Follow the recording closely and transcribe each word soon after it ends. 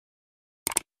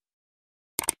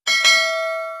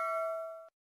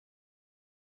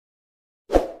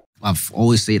I've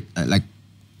always said, like,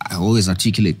 I always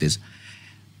articulate this.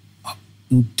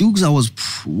 Ntukza was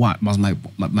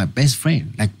my best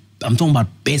friend. Like, I'm talking about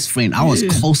best friend. I was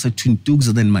closer to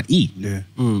Ntukza than my E. Yeah.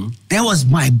 That was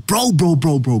my bro.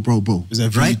 Is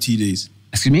that VUT days?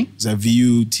 Excuse me? Is that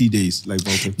VUT days, like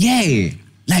Volta? Yeah.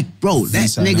 Like, bro, that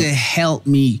nigga helped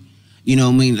me, you know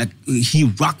what I mean? Like, he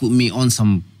rocked with me on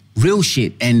some real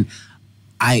shit. And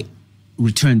I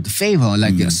returned the favor,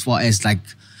 like, as far as, like,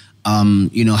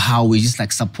 you know, how we just,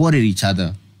 like, supported each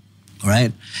other,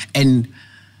 right? And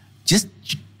just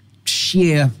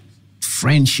sheer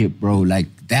friendship, bro, like,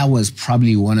 that was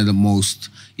probably one of the most,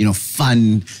 you know,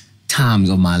 fun times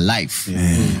of my life.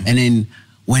 And then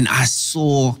when I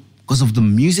saw, because of the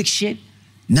music shit,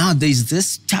 now there's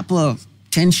this type of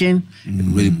tension, it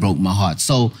really broke my heart.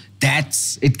 So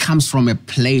it comes from a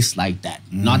place like that,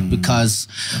 not because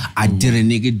I did a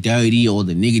nigga dirty or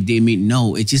the nigga did me.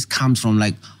 No, it just comes from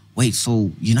like, wait,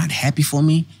 so you're not happy for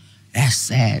me? That's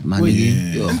sad, my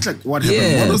nigga. And like, what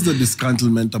happened? What was the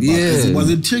disgruntlement about? Was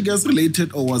it tear gas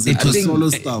related or was it solo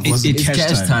stuff? Was it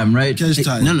cash time, right? Cash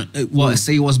time. No. Well,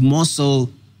 say it was more so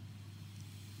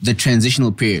the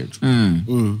transitional period.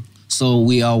 So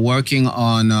we are working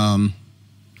on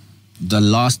the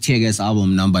last Tear Gas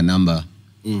album, Number.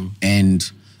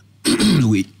 And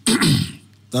we...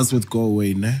 That's with Go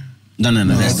Away, nah? No.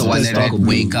 That's the one that had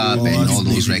Wake Up and all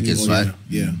those records, right?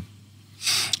 Yeah.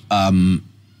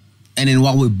 And then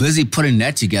while we're busy putting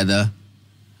that together,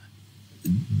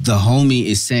 the homie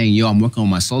is saying, yo, I'm working on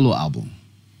my solo album.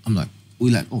 I'm like,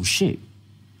 oh shit.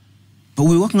 But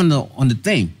we're working on the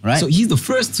thing, right? So he's the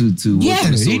first to work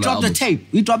on the solo he dropped album. the tape.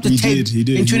 We dropped the tape He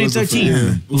did. in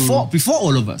 2013. Before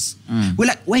all of us. We're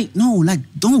like, wait, no, like,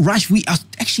 don't rush. We are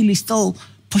actually still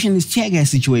pushing this Tear Gas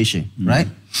situation, right?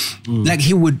 Like,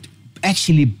 he would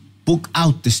actually book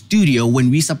out the studio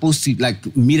when we supposed to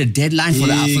like meet a deadline for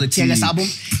the Tear Gas album.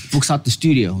 Books out the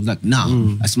studio. I was like, nah,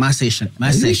 that's my session.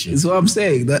 That's what I'm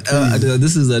saying. That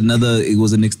this is it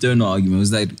was an external argument. It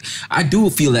was like, I do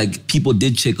feel like people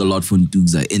did check a lot for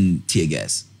Ntukza in Tear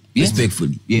Gas.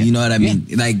 Respectfully. You know what I mean?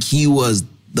 Like, he was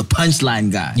the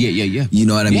punchline guy. Yeah. You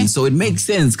know what I mean? So it makes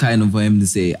sense kind of for him to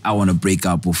say, I want to break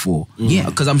out before.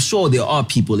 Because I'm sure there are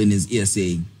people in his ear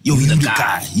saying, yo, you the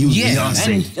guy. You know what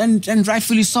I'm saying? And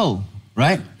rightfully so,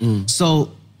 right?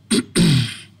 So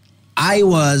I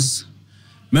was,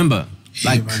 remember,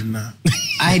 like,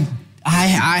 I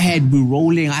had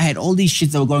re-rolling, I had all these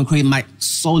shits that were going crazy, my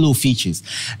solo features.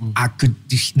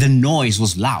 The noise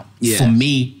was loud for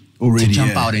me to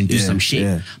jump out and do some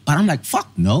shit. But I'm like, fuck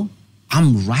no.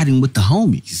 I'm riding with the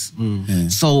homies.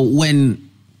 So when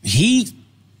he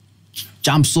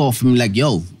jumps off and like,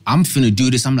 yo, I'm finna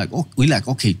do this, I'm like, oh, we like,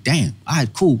 okay, damn, all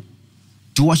right, cool.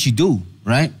 Do what you do,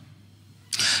 right?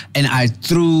 And I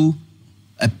threw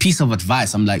a piece of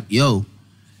advice. I'm like, yo,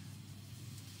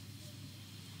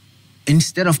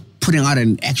 instead of putting out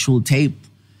an actual tape,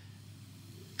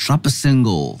 drop a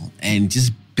single and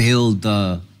just build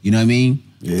the, you know what I mean?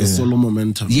 The solo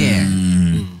momentum.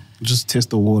 Just test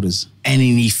the waters. And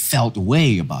then he felt a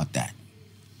way about that.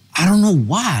 I don't know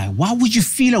why. Why would you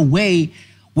feel a way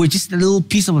with just a little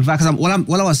piece of advice? Because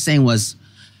what I was saying was,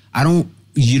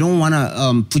 you don't want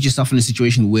to put yourself in a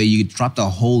situation where you drop the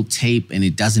whole tape and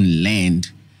it doesn't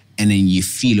land, and then you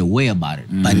feel a way about it.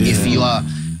 But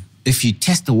if you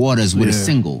test the waters with a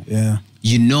single,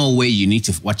 you know what you need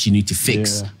to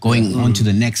fix going on to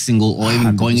the next single or even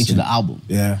 100%. Going into the album.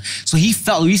 So he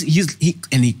felt, this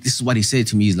is what he said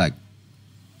to me, he's like,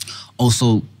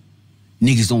 also,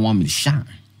 niggas don't want me to shine.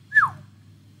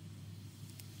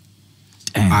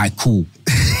 All right, cool.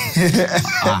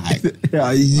 All right.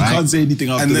 You can't say anything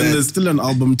after that. And then there's still an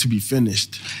album to be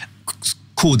finished.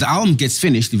 Cool, the album gets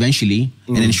finished eventually,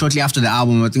 and then shortly after the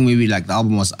album, I think maybe like the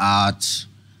album was out,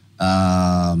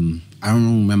 I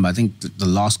don't remember, I think the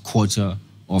last quarter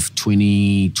of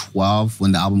 2012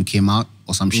 when the album came out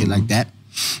or some shit like that.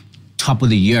 Top of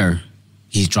the year,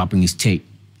 he's dropping his tape,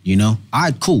 you know? All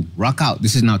right, cool, rock out.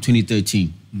 This is now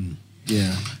 2013.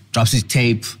 Drops his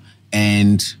tape,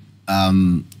 and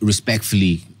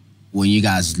respectfully, when you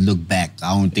guys look back,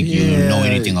 I don't think you know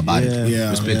anything about it,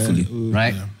 respectfully,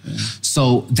 right?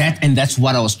 So that's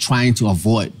what I was trying to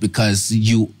avoid, because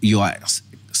you are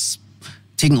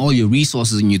taking all your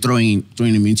resources and you're throwing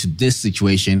them into this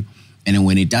situation, and then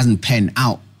when it doesn't pan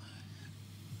out,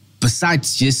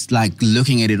 besides just like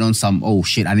looking at it on some, oh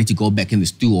shit, I need to go back in the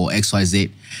stew or XYZ,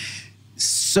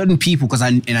 certain people, because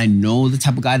I know the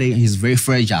type of guy that he's very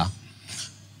fragile.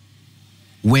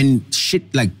 When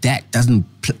shit like that doesn't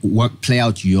play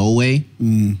out your way,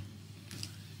 9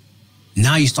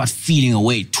 now you start feeling a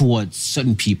way towards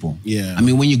certain people. Yeah. I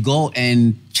mean, when you go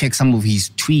and check some of his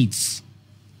tweets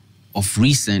of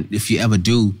recent, if you ever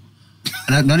do,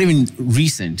 not even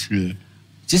recent,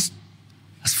 just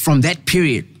from that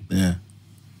period,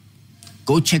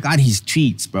 go check out his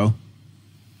tweets, bro.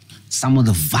 Some of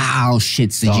the vile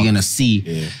shits that you're gonna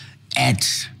see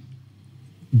at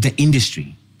the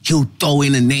industry. He'll throw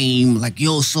in a name like,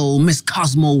 yo, so Miss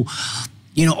Cosmo,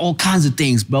 you know, all kinds of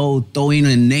things, bro. Throw in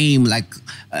a name like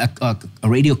a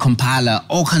radio compiler,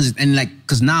 all kinds of, and like,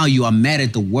 because now you are mad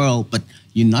at the world, but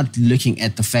you're not looking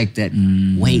at the fact that,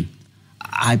 wait,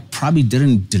 I probably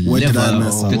didn't deliver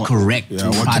the correct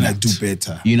product. What can I do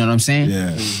better? You know what I'm saying?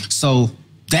 Yeah. So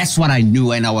that's what I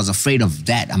knew, and I was afraid of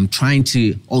that. I'm trying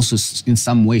to also, in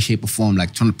some way, shape, or form,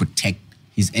 like trying to protect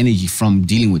his energy from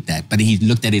dealing with that. But he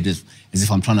looked at it as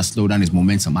if I'm trying to slow down his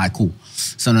momentum. All right, cool.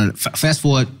 So now, fast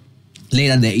forward,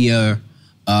 later that year,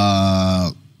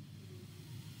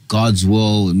 God's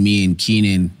Will with me and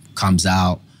Keenan comes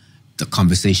out. The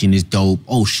conversation is dope.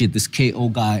 Oh shit, this KO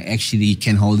guy actually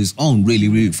can hold his own really,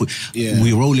 really.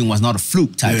 We Rolling was not a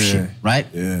fluke type shit, right?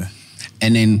 Yeah.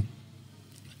 And then,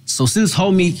 so since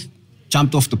homie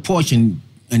jumped off the porch and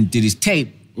did his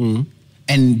tape,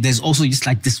 and there's also just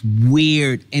like this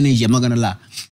weird energy, I'm not gonna lie.